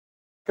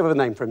of a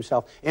name for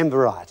himself in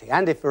variety.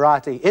 And if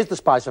variety is the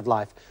spice of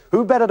life,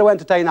 who better to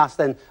entertain us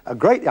than a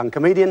great young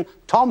comedian?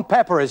 Tom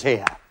Pepper is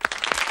here.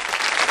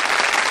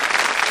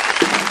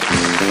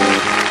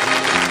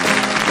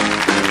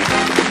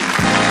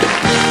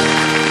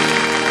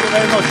 Thank you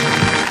very much.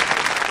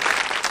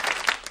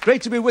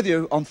 Great to be with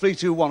you on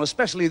 321,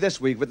 especially this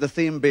week with the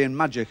theme being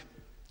magic.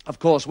 Of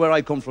course, where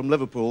I come from,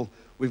 Liverpool,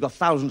 we've got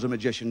thousands of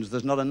magicians.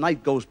 There's not a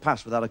night goes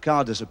past without a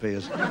car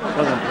disappears. One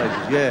of them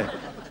places,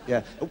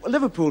 yeah.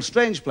 Liverpool,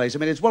 strange place. I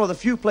mean, it's one of the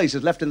few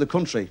places left in the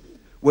country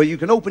where you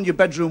can open your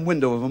bedroom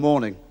window of a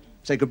morning,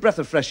 take a breath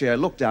of fresh air,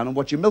 look down and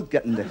watch your milk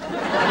getting dipped.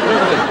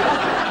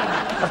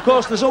 Of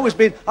course, there's always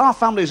been... Our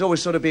family's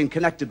always sort of been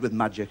connected with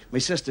magic. My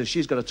sister,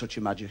 she's got a touch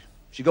of magic.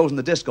 She goes in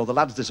the disco, the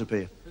lads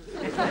disappear.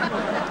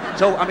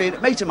 So, I mean, a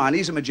mate of mine,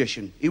 he's a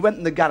magician. He went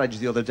in the garage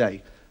the other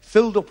day,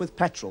 filled up with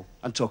petrol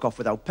and took off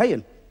without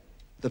paying.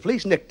 The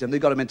police nicked him, they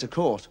got him into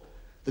court.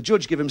 The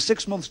judge gave him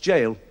 6 months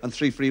jail and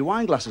 3 free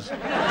wine glasses.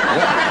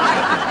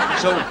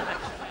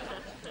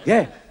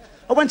 Yeah.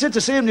 I went in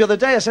to see him the other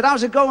day. I said,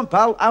 how's it going,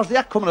 pal? How's the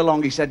act coming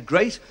along? He said,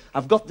 great.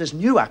 I've got this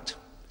new act,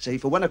 see,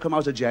 for when I come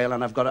out of jail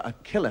and I've got a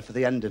killer for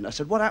the ending. I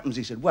said, what happens?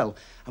 He said, well,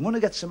 I'm going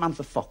to get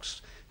Samantha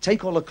Fox,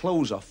 take all her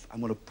clothes off, I'm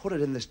going to put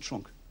it in this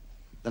trunk.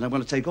 Then I'm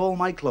going to take all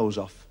my clothes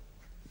off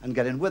and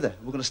get in with her.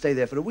 We're going to stay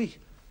there for a week.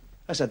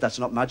 I said, that's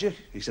not magic.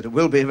 He said, it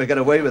will be if I get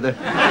away with it.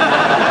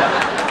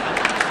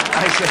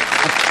 I said,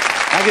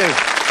 thank you.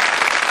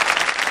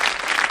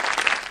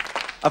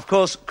 Of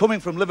course, coming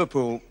from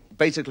Liverpool,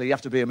 basically you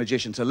have to be a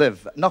magician to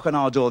live. Knock on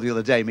our door the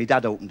other day, my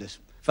dad opened it.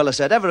 Fella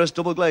said, Everest,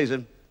 double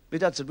glazing. My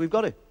dad said, we've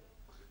got it.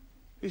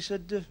 He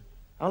said,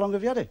 how long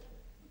have you had it?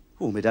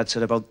 Oh, my dad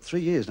said, about 3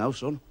 years now,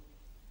 son.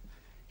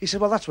 He said,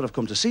 well, that's what I've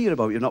come to see you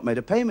about. You've not made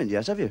a payment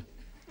yet, have you?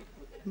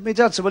 My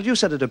dad said, well, you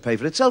said it'd pay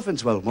for itself in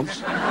 12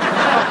 months.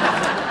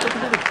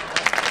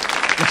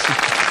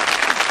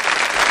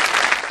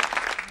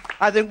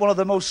 I think one of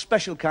the most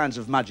special kinds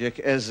of magic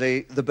is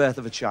the birth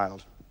of a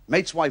child.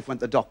 Mate's wife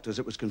went to the doctors.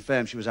 It was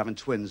confirmed she was having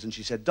twins. And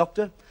she said,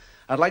 Doctor,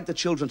 I'd like the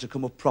children to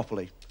come up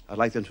properly. I'd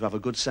like them to have a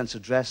good sense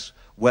of dress,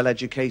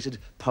 well-educated,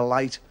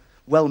 polite,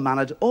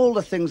 well-mannered, all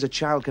the things a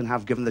child can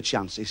have given the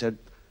chance. He said,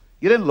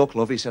 you're in luck,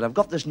 love. He said, I've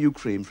got this new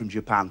cream from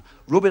Japan.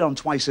 Rub it on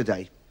twice a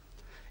day.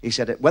 He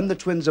said, when the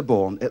twins are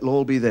born, it'll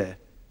all be there.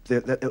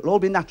 It'll all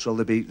be natural.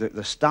 There'll be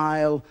the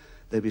style,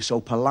 they'll be so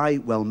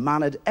polite,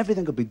 well-mannered.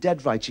 Everything will be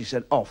dead right. She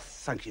said, oh,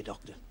 thank you,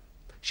 doctor.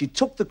 She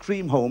took the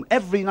cream home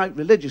every night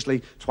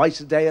religiously, twice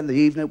a day in the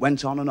evening. It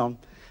went on and on.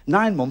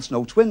 9 months,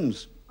 no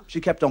twins. She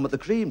kept on with the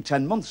cream.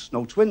 10 months,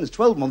 no twins.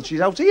 12 months,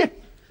 she's out here.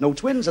 No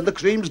twins, and the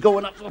cream's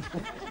going up.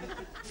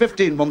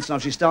 15 months now,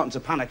 she's starting to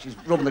panic. She's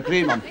rubbing the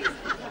cream on.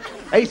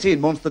 18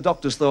 months, the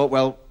doctors thought,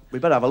 well, we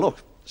better have a look.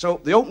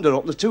 So they opened her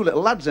up. There's 2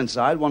 little lads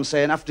inside. One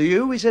saying, after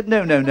you. He said,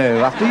 no,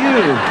 after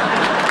you.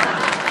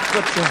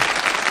 But,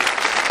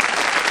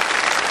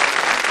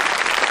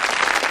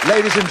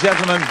 ladies and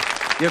gentlemen,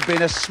 you've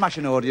been a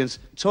smashing audience.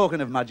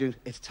 Talking of magic,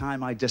 it's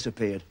time I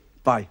disappeared.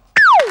 Bye.